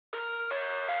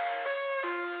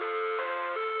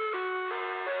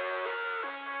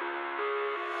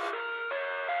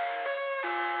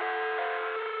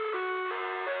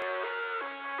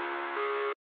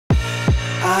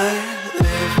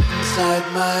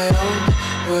my own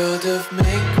world of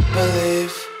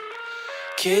make-believe.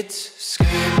 Kids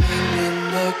screaming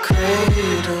in their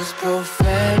cradles,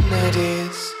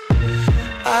 profanities.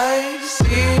 I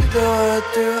see the world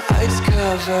through eyes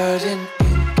covered in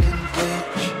ink and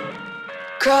bleach.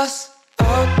 Cross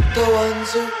out the ones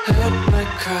who heard my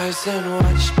cries and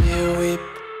watched me weep.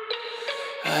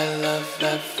 I love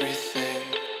everything.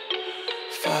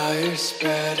 Fire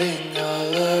spreading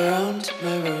all around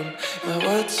my room. My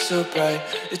world's so bright,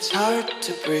 it's hard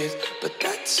to breathe, but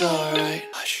that's alright.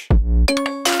 Hush.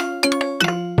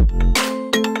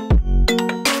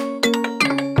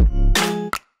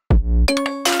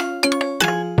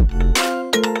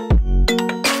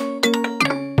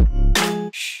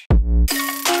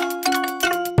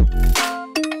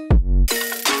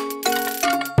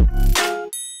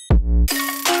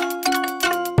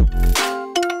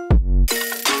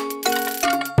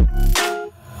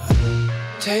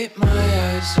 Take my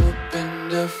eyes open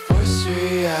to force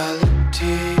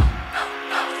reality.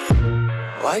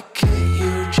 Why can't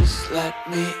you just let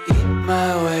me eat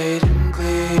my weight in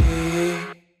glee?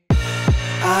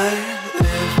 I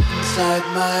live inside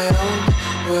my own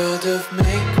world of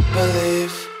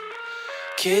make-believe.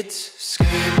 Kids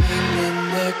screaming in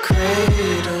their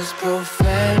cradles,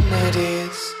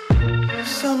 profanities.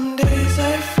 Some days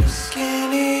I feel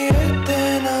skinnier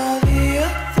than all the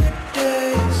other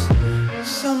days.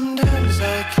 Sometimes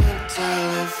I can't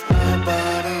tell if my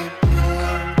body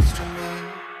belongs to me.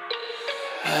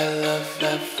 I love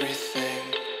everything.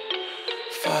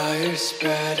 Fire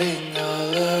spreading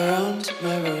all around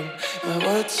my room. My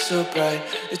world's so bright,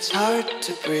 it's hard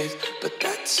to breathe, but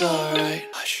that's alright.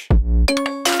 Hush.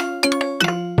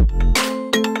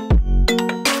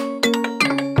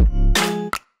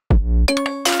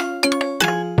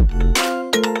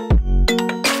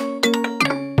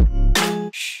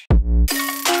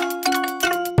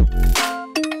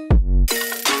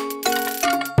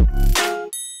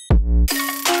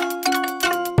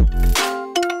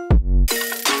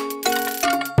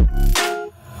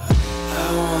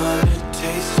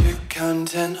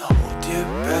 Content, hold your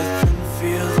breath and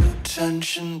feel the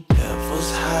tension.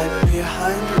 Devils hide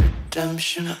behind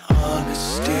redemption.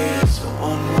 Honesty is a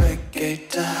one-way gate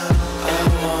to hell. I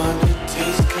wanna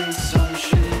taste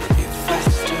consumption. Breathe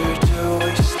faster to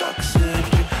waste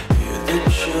oxygen. Hear the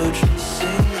children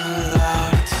sing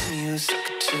aloud. It's music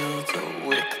till the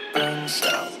wick burns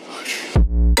out.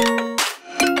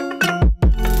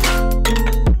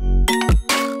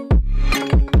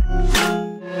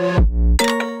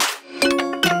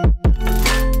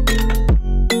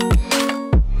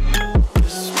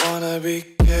 Be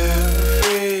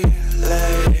carefree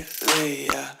lately,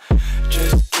 yeah.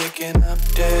 Just kicking up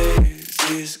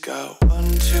daisies. Got one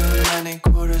too many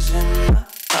quarters in my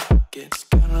pockets.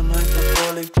 Count 'em like the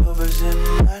 4-leaf clovers in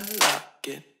my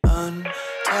locket.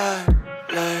 Untied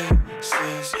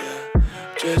laces, yeah.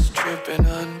 Just tripping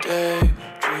on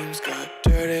daydreams. Got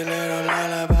dirty little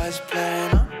lullabies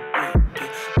playing on repeat.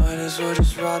 Might as well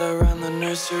just ride around the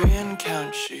nursery and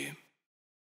count sheep.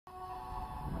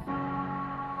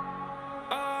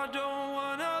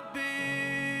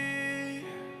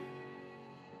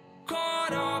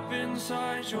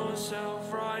 Inside your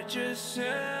self-righteous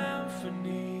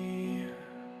symphony,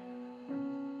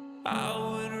 I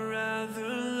would rather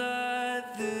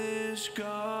let this go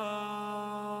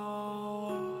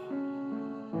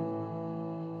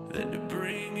than to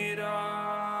bring it